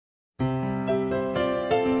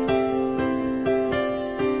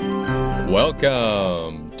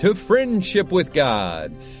Welcome to Friendship with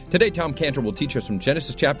God. Today, Tom Cantor will teach us from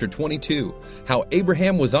Genesis chapter 22, how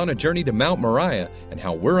Abraham was on a journey to Mount Moriah, and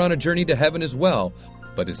how we're on a journey to heaven as well.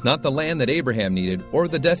 But it's not the land that Abraham needed or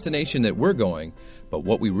the destination that we're going, but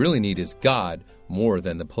what we really need is God more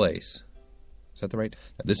than the place. Is that the right?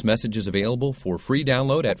 Now, this message is available for free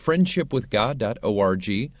download at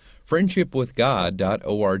friendshipwithgod.org,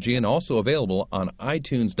 friendshipwithgod.org, and also available on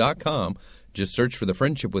iTunes.com. Just search for the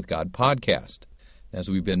Friendship with God podcast. As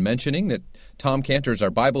we've been mentioning, that Tom Cantor is our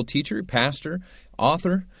Bible teacher, pastor,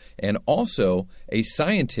 author, and also a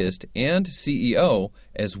scientist and CEO,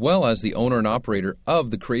 as well as the owner and operator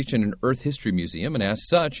of the Creation and Earth History Museum. And as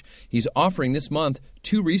such, he's offering this month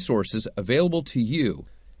 2 resources available to you: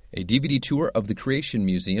 a DVD tour of the Creation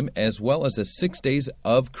Museum, as well as a 6 days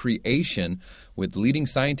of creation with leading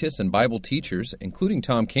scientists and Bible teachers, including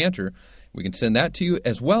Tom Cantor. We can send that to you,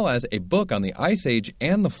 as well as a book on the Ice Age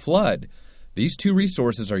and the Flood. These 2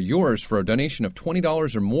 resources are yours for a donation of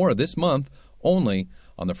 $20 or more this month, only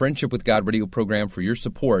on the Friendship with God radio program, for your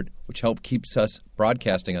support, which helps keeps us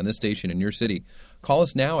broadcasting on this station in your city. Call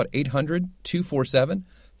us now at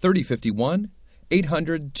 800-247-3051,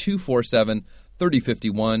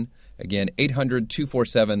 800-247-3051. Again,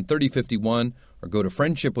 800-247-3051, or go to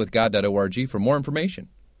friendshipwithgod.org for more information.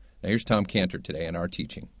 Now here's Tom Cantor today in our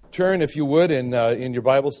teaching. Turn, if you would, in your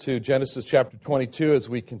Bibles to Genesis chapter 22 as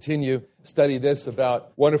we continue study this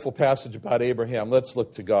wonderful passage about Abraham. Let's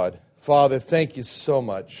look to God. Father, thank you so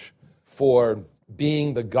much for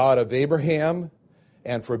being the God of Abraham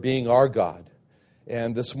and for being our God.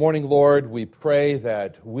 And this morning, Lord, we pray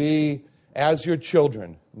that we, as your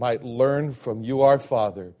children, might learn from you, our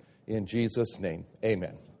Father, in Jesus' name.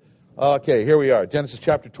 Amen. Okay, here we are, Genesis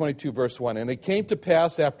chapter 22, verse 1. And it came to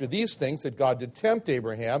pass after these things that God did tempt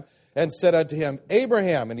Abraham and said unto him,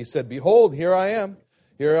 Abraham. And he said, Behold, here I am.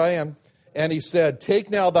 And he said, Take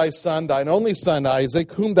now thy son, thine only son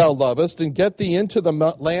Isaac, whom thou lovest, and get thee into the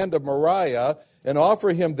land of Moriah, and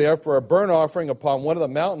offer him there for a burnt offering upon one of the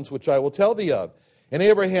mountains which I will tell thee of. And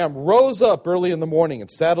Abraham rose up early in the morning and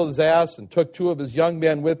saddled his ass and took 2 of his young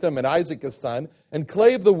men with him and Isaac his son, and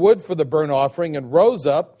clave the wood for the burnt offering, and rose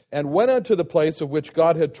up and went unto the place of which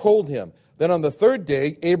God had told him. Then on the 3rd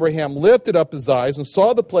day Abraham lifted up his eyes and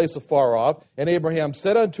saw the place afar off. And Abraham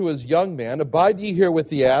said unto his young men, Abide ye here with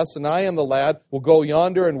the ass, and I and the lad will go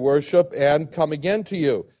yonder and worship, and come again to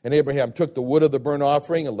you. And Abraham took the wood of the burnt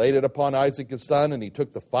offering and laid it upon Isaac his son, and he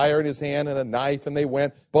took the fire in his hand and a knife, and they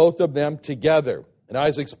went both of them together. And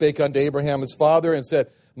Isaac spake unto Abraham his father, and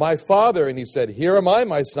said, My father. And he said, Here am I,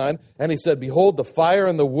 my son. And he said, Behold the fire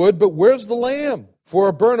and the wood, but where's the lamb for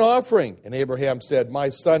a burnt offering? And Abraham said, My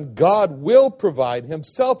son, God will provide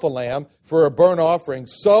himself a lamb for a burnt offering.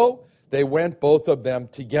 So they went both of them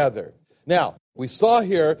together. Now, we saw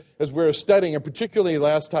here, as we were studying, and particularly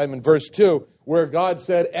last time in verse 2, where God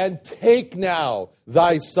said, And take now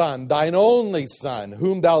thy son, thine only son,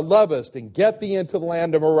 whom thou lovest, and get thee into the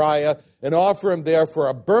land of Moriah, and offer him there for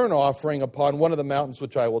a burnt offering upon one of the mountains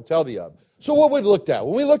which I will tell thee of. So what we looked at?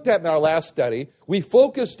 When we looked at in our last study, we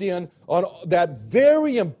focused in on that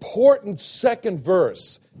very important second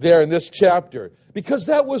verse there in this chapter, because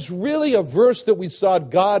that was really a verse that we saw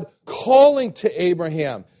God calling to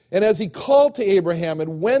Abraham. And as he called to Abraham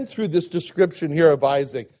and went through this description here of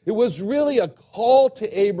Isaac, it was really a call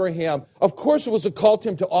to Abraham. Of course, it was a call to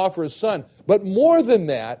him to offer his son. But more than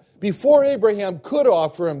that, before Abraham could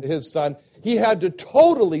offer him his son, he had to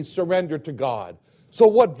totally surrender to God. So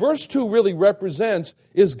what verse 2 really represents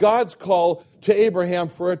is God's call to Abraham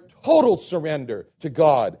for a total surrender to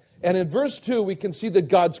God. And in verse 2, we can see that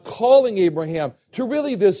God's calling Abraham to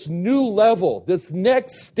really this new level, this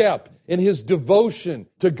next step in his devotion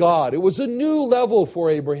to God. It was a new level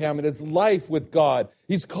for Abraham in his life with God.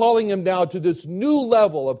 He's calling him now to this new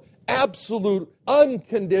level of absolute,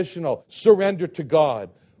 unconditional surrender to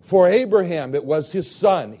God. For Abraham, it was his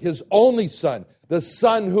son, his only son, the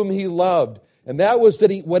son whom he loved. And that was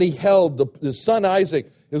what he held, the son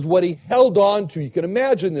Isaac, is what he held on to. You can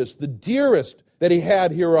imagine this, the dearest that he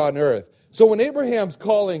had here on earth. So when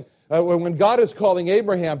when God is calling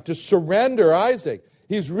Abraham to surrender Isaac,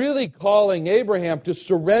 he's really calling Abraham to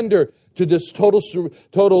surrender to this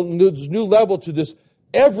total new level, to this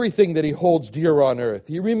everything that he holds dear on earth.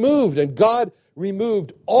 God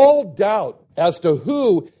removed all doubt as to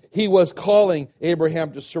who he was calling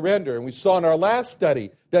Abraham to surrender. And we saw in our last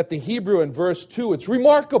study that the Hebrew in verse 2, it's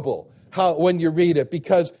remarkable how when you read it,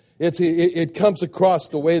 because it comes across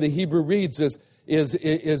the way the Hebrew reads is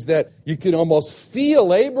that you can almost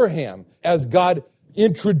feel Abraham as God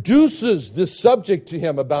introduces this subject to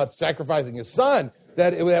him about sacrificing his son,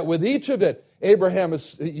 that with each of it, Abraham,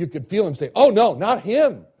 you could feel him say, oh no, not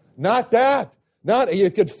him, not that. You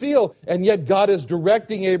could feel, and yet God is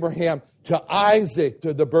directing Abraham to Isaac,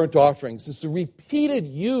 to the burnt offerings. It's the repeated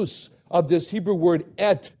use of this Hebrew word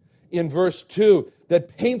et in verse 2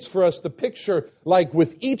 that paints for us the picture, like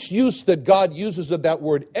with each use that God uses of that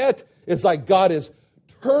word et, it's like God is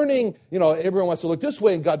turning, everyone wants to look this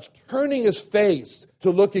way, and God's turning his face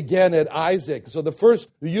to look again at Isaac. So the first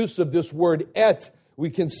use of this word et, we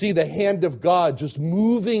can see the hand of God just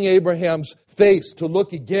moving Abraham's face to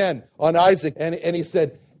look again on Isaac. And he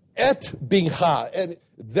said, et bincha, and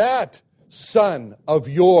that son of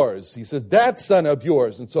yours. He says, that son of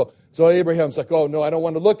yours. And so Abraham's like, oh, no, I don't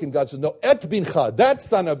want to look. And God says, no, et bincha, that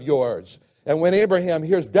son of yours. And when Abraham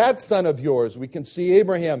hears that son of yours, we can see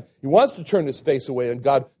Abraham, he wants to turn his face away, and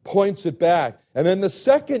God points it back. And then the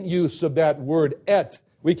second use of that word et,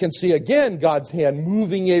 we can see again God's hand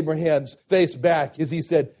moving Abraham's face back as he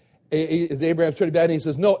said, as Abraham's turning back, and he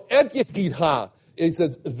says, no, et yechidha. He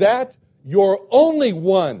says, that your only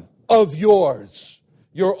one of yours.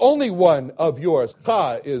 Your only one of yours.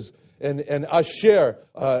 Ha is an asher,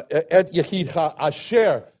 et yechidha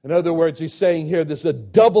asher. In other words, he's saying here, there's a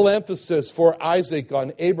double emphasis for Isaac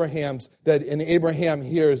on Abraham's, that in Abraham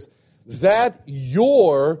hears, that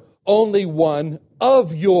your only one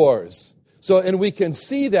of yours. So, and we can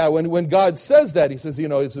see that when God says that, he says,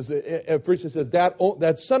 at first he says,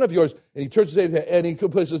 that son of yours, and he turns to say, and he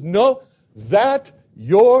says, no, that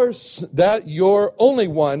your only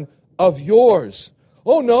one of yours.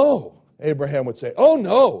 Oh no, Abraham would say, oh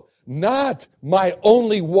no, not my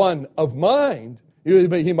only one of mine,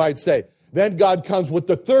 he might say. Then God comes with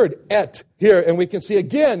the third, et, here, and we can see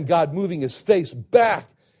again God moving his face back,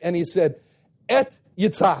 and he said, et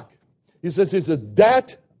Yitzhak. He says,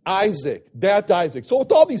 that Isaac. So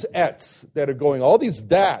with all these ets that are going, all these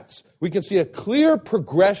that's, we can see a clear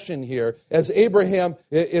progression here as Abraham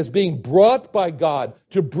is being brought by God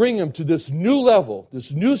to bring him to this new level,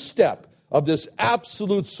 this new step of this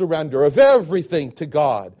absolute surrender of everything to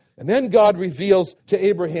God. And then God reveals to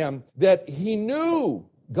Abraham that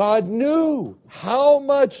God knew how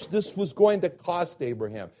much this was going to cost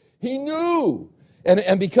Abraham. He knew.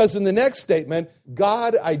 And because in the next statement,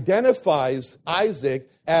 God identifies Isaac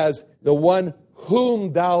as the one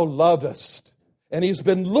whom thou lovest. And he's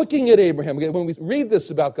been looking at Abraham. When we read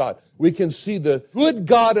this about God, we can see the good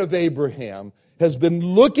God of Abraham has been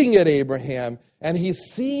looking at Abraham, and he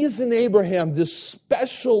sees in Abraham this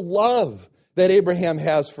special love that Abraham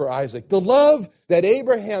has for Isaac. The love that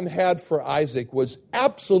Abraham had for Isaac was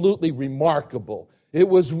absolutely remarkable. It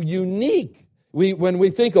was unique. When we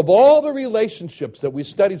think of all the relationships that we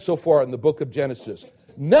studied so far in the book of Genesis,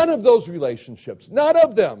 none of those relationships, none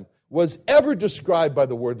of them was ever described by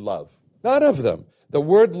the word love. None of them. The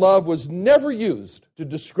word love was never used to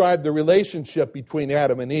describe the relationship between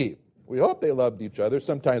Adam and Eve. We hope they loved each other.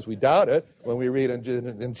 Sometimes we doubt it when we read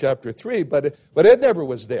in chapter 3, but it never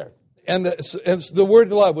was there. And the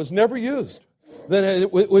word love was never used. Then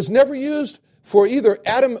it was never used for either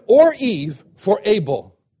Adam or Eve for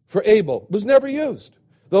Abel. For Abel was never used.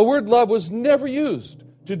 The word love was never used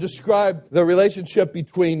to describe the relationship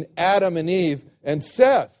between Adam and Eve and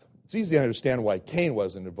Seth. It's easy to understand why Cain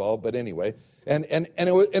wasn't involved, but anyway. And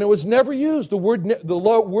it was never used. The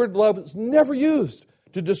word love is never used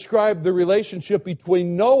to describe the relationship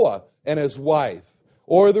between Noah and his wife,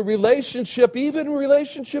 or the relationship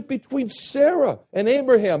between Sarah and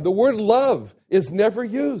Abraham. The word love is never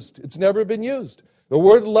used. It's never been used. The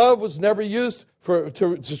word love was never used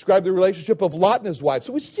to describe the relationship of Lot and his wife.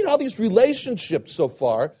 So we've seen all these relationships so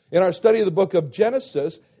far in our study of the book of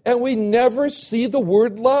Genesis, and we never see the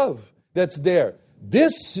word love that's there.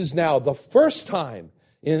 This is now the first time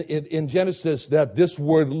in Genesis that this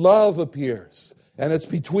word love appears. And it's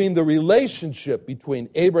between the relationship between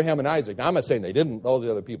Abraham and Isaac. Now, I'm not saying all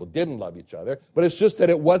the other people didn't love each other, but it's just that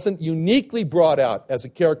it wasn't uniquely brought out as a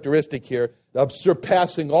characteristic here of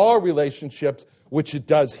surpassing all relationships, which it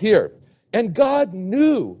does here. And God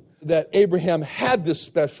knew that Abraham had this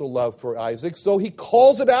special love for Isaac, so he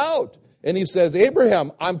calls it out. And he says,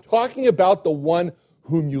 Abraham, I'm talking about the one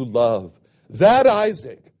whom you love. That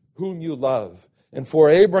Isaac whom you love. And for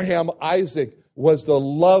Abraham, Isaac was the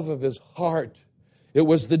love of his heart. It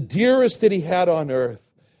was the dearest that he had on earth.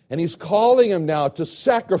 And he's calling him now to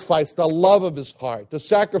sacrifice the love of his heart, to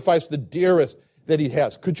sacrifice the dearest that he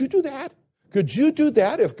has. Could you do that? Could you do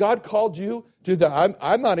that if God called you to that?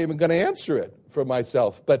 I'm not even going to answer it for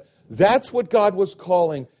myself, but that's what God was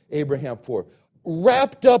calling Abraham for.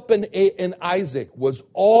 Wrapped up in Isaac was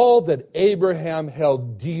all that Abraham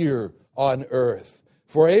held dear on earth.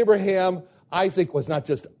 For Abraham, Isaac was not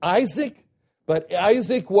just Isaac, But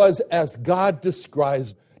Isaac was as God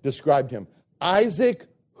described him. Isaac,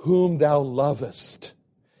 whom thou lovest.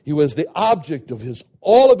 He was the object of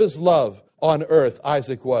all of his love on earth,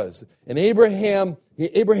 Isaac was. And Abraham,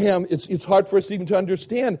 it's hard for us even to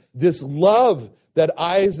understand this love that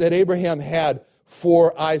Abraham had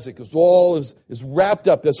for Isaac. Is wrapped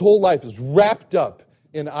up, his whole life is wrapped up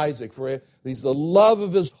in Isaac. He's the love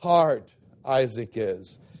of his heart, Isaac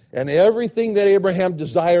is. And everything that Abraham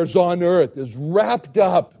desires on earth is wrapped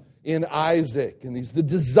up in Isaac. And he's the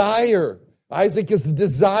desire. Isaac is the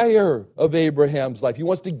desire of Abraham's life. He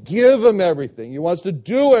wants to give him everything. He wants to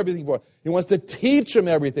do everything for him. He wants to teach him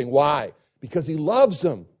everything. Why? Because he loves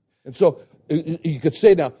him. And so you could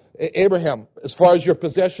say now, Abraham, as far as your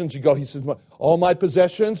possessions you go, he says, all my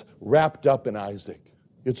possessions wrapped up in Isaac.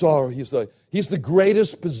 He's the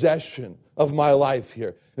greatest possession of my life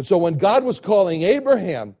here. And so when God was calling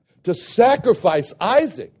Abraham to sacrifice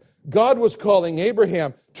Isaac, God was calling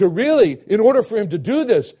Abraham to really, in order for him to do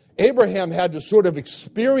this, Abraham had to sort of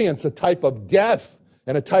experience a type of death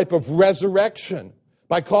and a type of resurrection.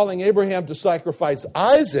 By calling Abraham to sacrifice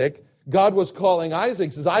Isaac, God was calling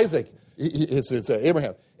Isaac. He says, Isaac, it's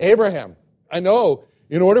Abraham, I know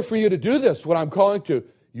in order for you to do this, what I'm calling to,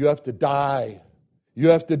 you have to die. You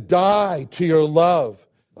have to die to your love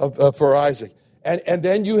for Isaac. And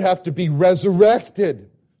then you have to be resurrected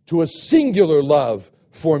to a singular love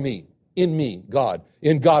for me, in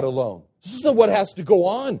God alone. This is what has to go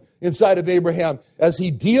on inside of Abraham as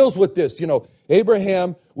he deals with this. You know,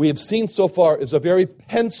 Abraham, we have seen so far, is a very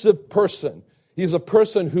pensive person. He's a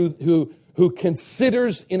person who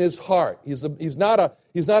considers in his heart. He's not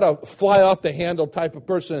a fly off the handle type of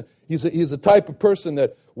person. He's a type of person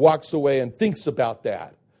that walks away and thinks about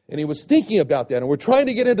that. And he was thinking about that. And we're trying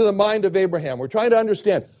to get into the mind of Abraham. We're trying to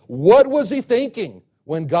understand, what was he thinking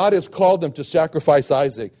when God has called him to sacrifice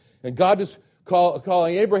Isaac? And God is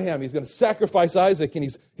calling Abraham. He's going to sacrifice Isaac.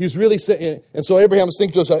 And he's really saying, and so Abraham is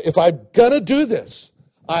thinking to himself, if I'm going to do this,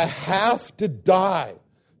 I have to die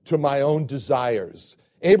to my own desires.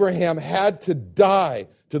 Abraham had to die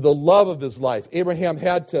to the love of his life. Abraham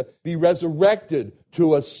had to be resurrected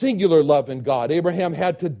to a singular love in God. Abraham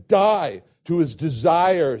had to die to his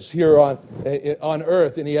desires here on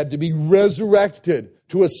earth, and he had to be resurrected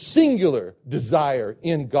to a singular desire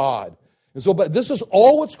in God. And so, but this is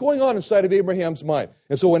all what's going on inside of Abraham's mind.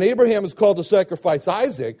 And so when Abraham is called to sacrifice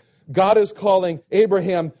Isaac, God is calling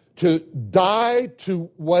Abraham to die to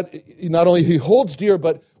what not only he holds dear,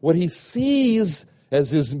 but what he sees as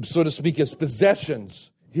his, so to speak, his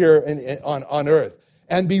possessions here on earth,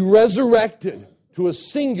 and be resurrected to a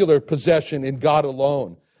singular possession in God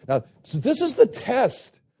alone. Now, so this is the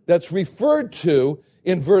test that's referred to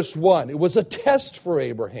in verse 1. It was a test for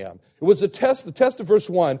Abraham. It was a test. The test of verse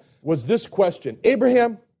 1 was this question: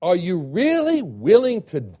 Abraham, are you really willing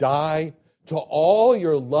to die to all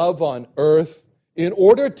your love on earth in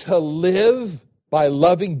order to live by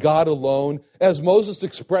loving God alone? As Moses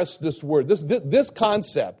expressed this word, this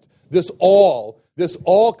concept, this all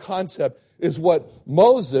concept is what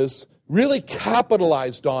Moses really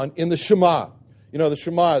capitalized on in the Shema. You know, the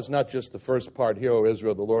Shema is not just the first part, Hear, O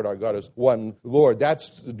Israel, the Lord our God is one Lord.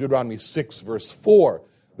 That's Deuteronomy 6, verse 4.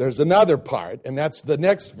 There's another part, and that's the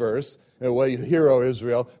next verse. What you hear, O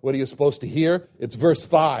Israel, what are you supposed to hear? It's verse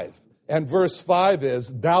 5. And verse 5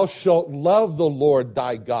 is, thou shalt love the Lord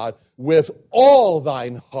thy God with all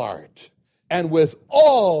thine heart, and with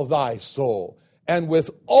all thy soul, and with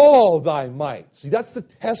all thy might. See, that's the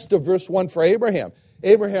test of verse 1 for Abraham.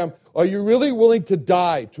 Abraham, are you really willing to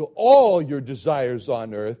die to all your desires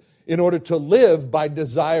on earth in order to live by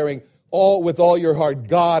desiring with all your heart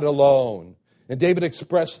God alone? And David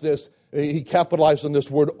expressed this, he capitalized on this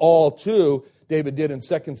word all too. David did in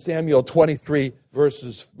 2 Samuel 23,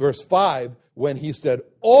 verse 5, when he said,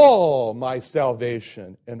 all my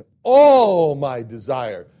salvation and all my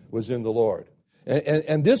desire was in the Lord.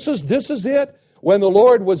 And this is it. When the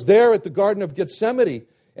Lord was there at the Garden of Gethsemane,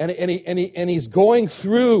 and he's going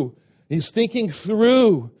through, he's thinking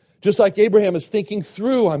through, just like Abraham is thinking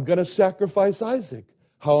through, I'm going to sacrifice Isaac.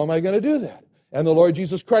 How am I going to do that? And the Lord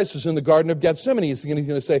Jesus Christ is in the Garden of Gethsemane. He's going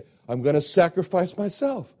to say, I'm going to sacrifice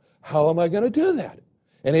myself. How am I going to do that?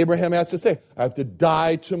 And Abraham has to say, I have to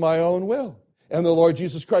die to my own will. And the Lord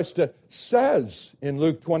Jesus Christ says in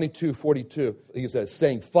Luke 22:42, he says,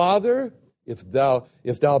 saying, Father, if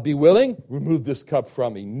thou be willing, remove this cup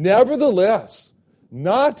from me. Nevertheless,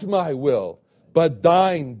 not my will, but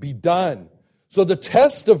thine be done. So the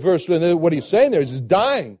test of verse, what he's saying there is he's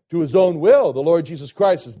dying to his own will. The Lord Jesus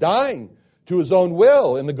Christ is dying to his own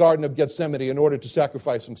will in the Garden of Gethsemane in order to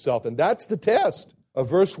sacrifice himself. And that's the test of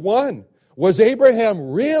verse 1. Was Abraham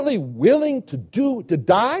really willing to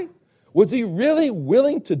die? Was he really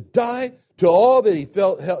willing to die to all that he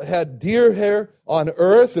felt had dear here on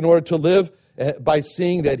earth in order to live by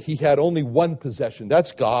seeing that he had only one possession?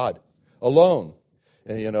 That's God alone.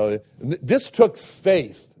 And, this took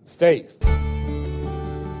faith.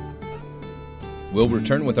 We'll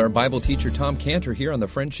return with our Bible teacher, Tom Cantor, here on the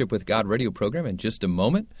Friendship with God radio program in just a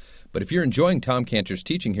moment. But if you're enjoying Tom Cantor's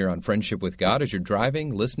teaching here on Friendship with God as you're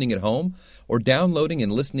driving, listening at home, or downloading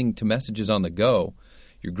and listening to messages on the go,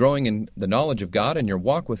 you're growing in the knowledge of God and your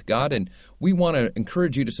walk with God, and we want to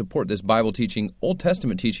encourage you to support this Bible teaching, Old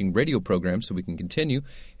Testament teaching radio program so we can continue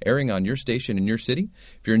airing on your station in your city.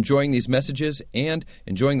 If you're enjoying these messages and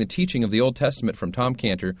enjoying the teaching of the Old Testament from Tom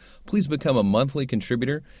Cantor, please become a monthly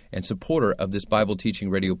contributor and supporter of this Bible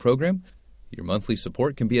teaching radio program. Your monthly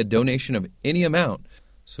support can be a donation of any amount.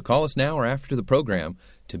 So call us now or after the program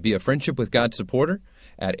to be a Friendship with God supporter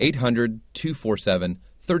at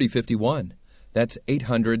 800-247-3051. That's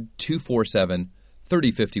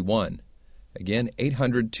 800-247-3051. Again,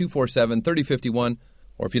 800-247-3051.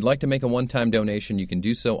 Or if you'd like to make a one-time donation, you can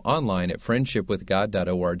do so online at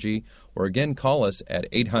friendshipwithgod.org. Or again, call us at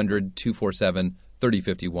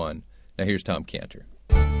 800-247-3051. Now here's Tom Cantor.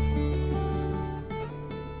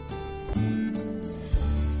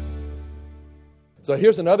 So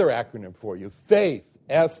here's another acronym for you. Faith,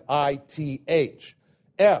 F-I-T-H.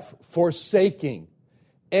 F, forsaking.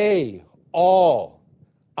 A, all.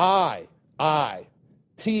 I,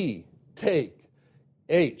 T, take.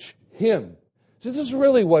 H, him. So this is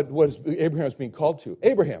really what Abraham is being called to.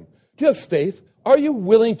 Abraham, do you have faith? Are you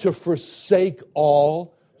willing to forsake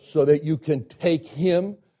all so that you can take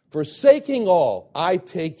him? Forsaking all, I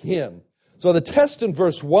take him. So the test in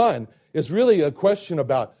verse 1 is really a question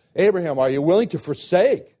about, Abraham, are you willing to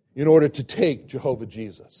forsake in order to take Jehovah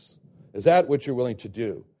Jesus? Is that what you're willing to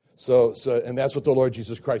do? And that's what the Lord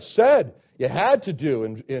Jesus Christ said you had to do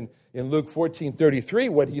in Luke 14:33,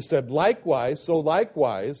 what he said, likewise,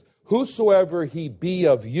 whosoever he be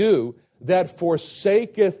of you that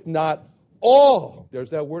forsaketh not all, there's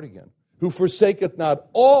that word again, who forsaketh not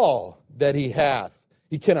all that he hath,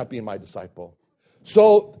 he cannot be my disciple.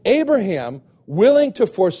 So Abraham, willing to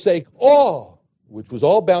forsake all, which was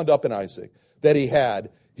all bound up in Isaac, that he had,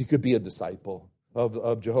 he could be a disciple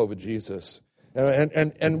of Jehovah Jesus.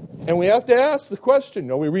 And we have to ask the question,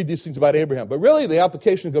 we read these things about Abraham, but really the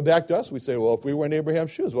application go back to us. We say, well, if we were in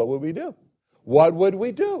Abraham's shoes, what would we do? What would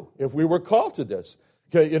we do if we were called to this?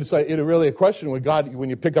 It's really a question when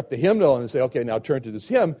you pick up the hymnal and say, okay, now turn to this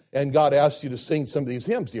hymn, and God asks you to sing some of these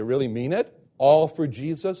hymns. Do you really mean it? All for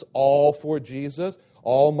Jesus, all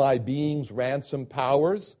my being's ransom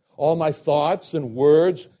powers, all my thoughts and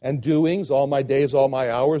words and doings, all my days, all my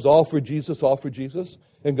hours, all for Jesus, all for Jesus.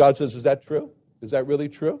 And God says, is that true? Is that really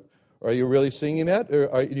true? Are you really singing that?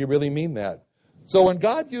 Or do you really mean that? So when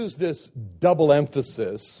God used this double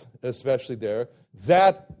emphasis, especially there,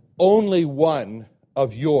 that only one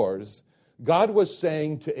of yours, God was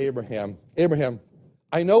saying to Abraham,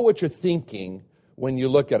 I know what you're thinking when you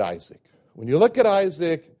look at Isaac. When you look at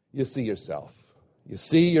Isaac, you see yourself. You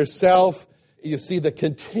see yourself. You see the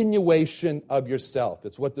continuation of yourself.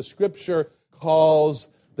 It's what the Scripture calls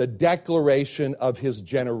the declaration of his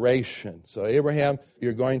generation. So Abraham,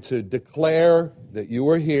 you're going to declare that you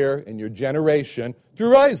are here in your generation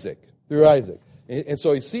through Isaac. And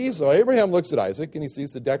so Abraham looks at Isaac and he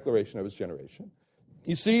sees the declaration of his generation.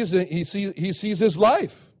 He sees his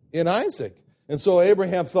life in Isaac. And so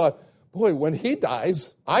Abraham thought, boy, when he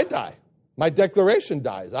dies, I die. My declaration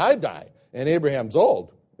dies, I die. And Abraham's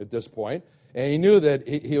old at this point, and he knew that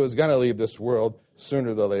he was going to leave this world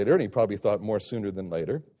sooner than later, and he probably thought more sooner than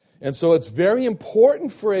later. And so it's very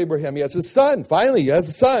important for Abraham. He has a son. Finally, he has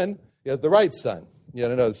a son. He has the right son. He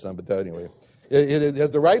had another son, but anyway. He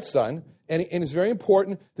has the right son, and it's very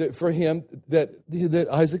important for him that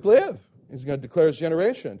Isaac live. He's going to declare his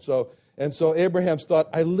generation. So Abraham's thought,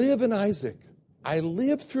 I live in Isaac. I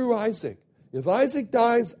live through Isaac. If Isaac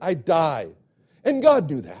dies, I die. And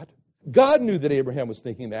God knew that. God knew that Abraham was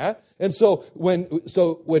thinking that. And so when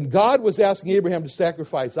God was asking Abraham to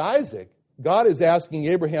sacrifice Isaac, God is asking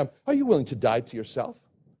Abraham, are you willing to die to yourself?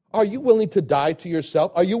 Are you willing to die to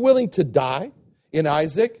yourself? Are you willing to die in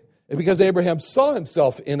Isaac? And because Abraham saw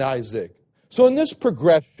himself in Isaac. So in this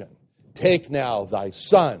progression, take now thy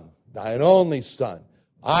son, thine only son,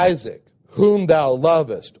 Isaac, whom thou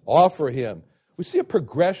lovest, offer him. We see a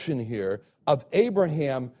progression here of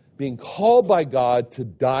Abraham being called by God to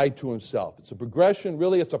die to himself. It's a progression,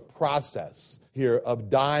 really it's a process here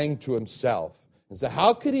of dying to himself. And so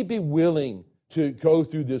how could he be willing to go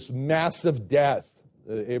through this massive death,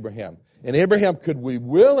 Abraham? And Abraham could be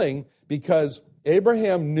willing Because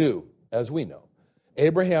Abraham knew, as we know,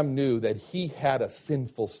 Abraham knew that he had a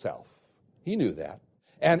sinful self. He knew that.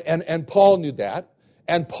 And Paul knew that.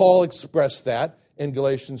 And Paul expressed that in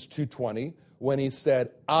Galatians 2:20 when he said,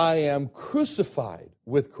 I am crucified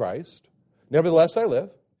with Christ. Nevertheless I live,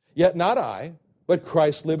 yet not I, but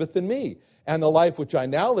Christ liveth in me. And the life which I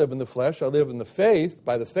now live in the flesh, I live in the faith,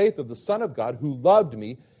 by the faith of the Son of God, who loved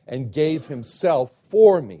me and gave himself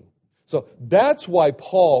for me. So that's why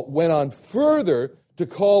Paul went on further to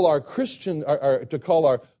call our to call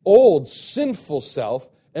our old sinful self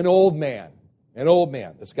an old man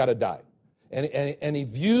that's got to die. And he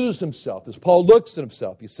views himself, as Paul looks at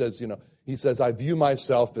himself, he says, I view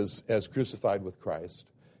myself as crucified with Christ,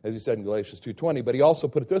 as he said in Galatians 2:20. But he also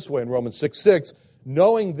put it this way in Romans 6:6,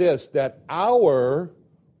 knowing this, that our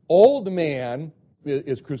old man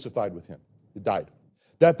is crucified with him. It died.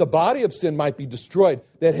 That the body of sin might be destroyed,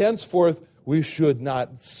 that henceforth we should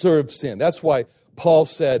not serve sin. That's why Paul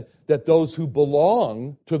said that those who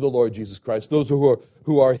belong to the Lord Jesus Christ, those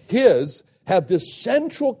who are his, have this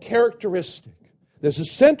central characteristic. There's a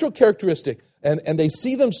central characteristic, and they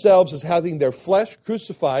see themselves as having their flesh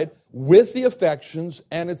crucified with the affections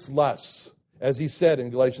and its lusts. As he said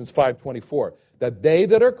in Galatians 5:24, that they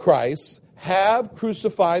that are Christ's have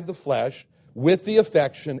crucified the flesh with the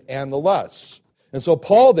affection and the lusts. And so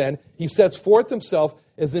Paul then, he sets forth himself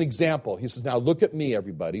as an example. He says, now look at me,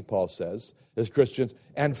 everybody, Paul says, as Christians,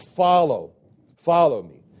 and follow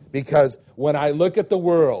me. Because when I look at the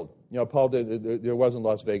world, Paul did, there wasn't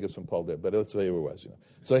Las Vegas when Paul did, but let's say it was.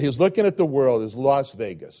 So he was looking at the world as Las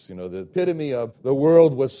Vegas. The epitome of the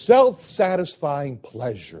world was self-satisfying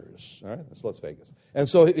pleasures. All right, that's Las Vegas. And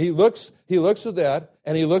so he looks at that,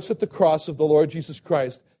 and he looks at the cross of the Lord Jesus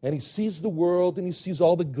Christ, and he sees the world, and he sees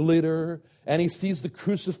all the glitter, and he sees the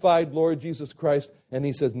crucified Lord Jesus Christ, and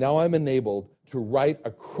he says, now I'm enabled to write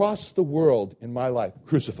across the world in my life,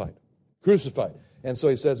 crucified. And so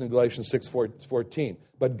he says in Galatians 6:14,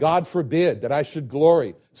 but God forbid that I should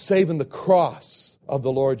glory, save in the cross of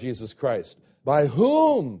the Lord Jesus Christ, by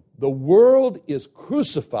whom the world is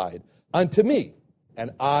crucified unto me, and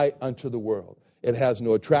I unto the world. It has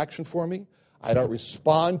no attraction for me. I don't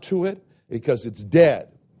respond to it because it's dead.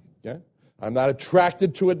 Okay? I'm not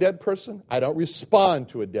attracted to a dead person. I don't respond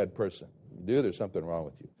to a dead person. You do, there's something wrong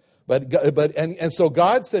with you. But so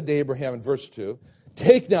God said to Abraham in verse 2,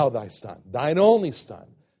 take now thy son, thine only son,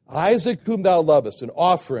 Isaac whom thou lovest, and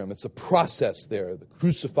offer him. It's a process there, the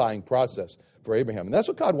crucifying process for Abraham. And that's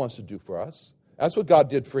what God wants to do for us. That's what God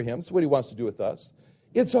did for him. That's what he wants to do with us.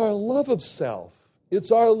 It's our love of self.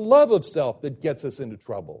 It's our love of self that gets us into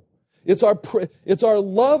trouble. It's our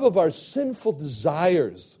love of our sinful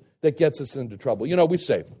desires that gets us into trouble. We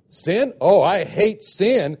say, sin? Oh, I hate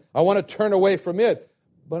sin. I want to turn away from it.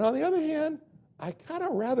 But on the other hand, I kind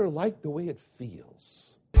of rather like the way it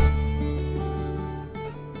feels.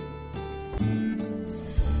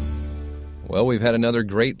 Well, we've had another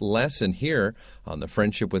great lesson here on the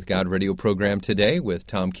Friendship with God radio program today with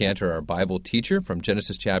Tom Cantor, our Bible teacher from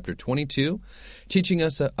Genesis chapter 22, teaching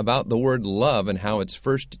us about the word love and how its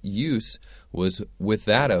first use was with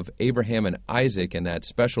that of Abraham and Isaac and that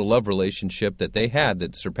special love relationship that they had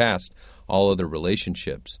that surpassed all other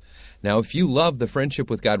relationships. Now, if you love the Friendship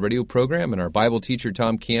with God radio program and our Bible teacher,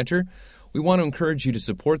 Tom Cantor, we want to encourage you to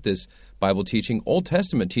support this Bible teaching, Old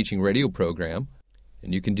Testament teaching radio program.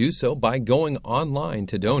 And you can do so by going online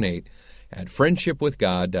to donate at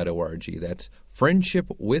friendshipwithgod.org. That's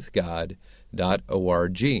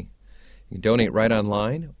friendshipwithgod.org. You can donate right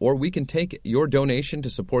online, or we can take your donation to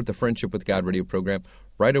support the Friendship with God radio program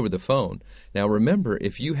right over the phone. Now remember,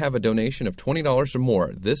 if you have a donation of $20 or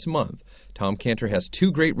more this month, Tom Cantor has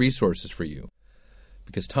two great resources for you.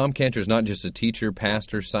 Because Tom Cantor is not just a teacher,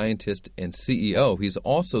 pastor, scientist, and CEO. He's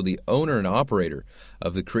also the owner and operator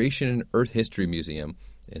of the Creation and Earth History Museum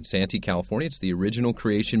in Santee, California. It's the original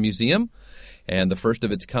Creation Museum and the first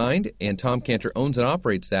of its kind. And Tom Cantor owns and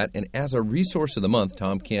operates that. And as a resource of the month,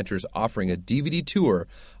 Tom Cantor is offering a DVD tour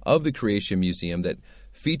of the Creation Museum that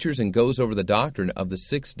features and goes over the doctrine of the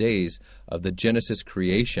 6 days of the Genesis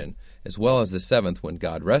creation, as well as the seventh when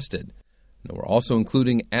God rested. Now, we're also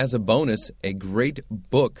including as a bonus a great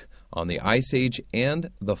book on the Ice Age and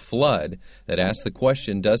the Flood that asks the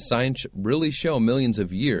question, does science really show millions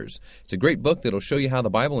of years? It's a great book that will show you how the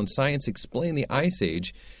Bible and science explain the Ice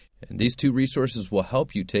Age. And these two resources will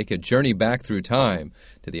help you take a journey back through time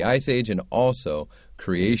to the Ice Age and also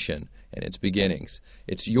creation and its beginnings.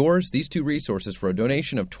 It's yours, these two resources, for a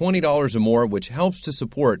donation of $20 or more, which helps to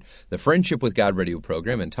support the Friendship with God radio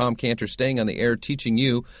program and Tom Cantor staying on the air teaching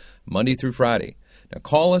you Monday through Friday. Now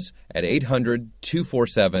call us at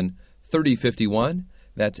 800-247-3051.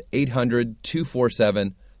 That's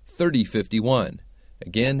 800-247-3051.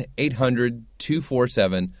 Again,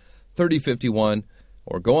 800-247-3051.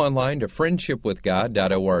 Or go online to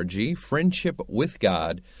friendshipwithgod.org,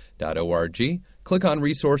 friendshipwithgod.org. Click on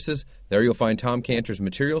Resources. There you'll find Tom Cantor's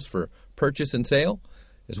materials for purchase and sale,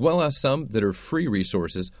 as well as some that are free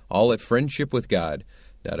resources, all at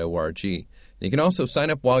friendshipwithgod.org. You can also sign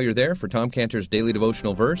up while you're there for Tom Cantor's Daily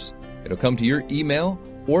Devotional Verse. It'll come to your email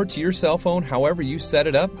or to your cell phone, however you set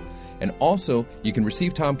it up. And also, you can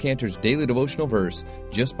receive Tom Cantor's Daily Devotional Verse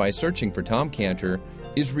just by searching for Tom Cantor,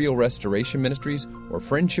 Israel Restoration Ministries, or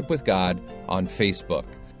Friendship with God on Facebook.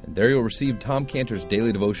 And there you'll receive Tom Cantor's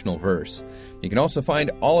Daily Devotional Verse. You can also find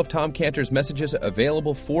all of Tom Cantor's messages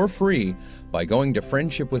available for free by going to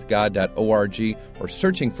friendshipwithgod.org or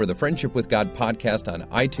searching for the Friendship with God podcast on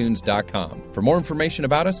iTunes.com. For more information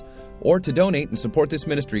about us or to donate and support this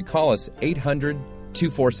ministry, call us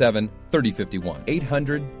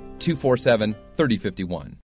 800-247-3051. 800-247-3051.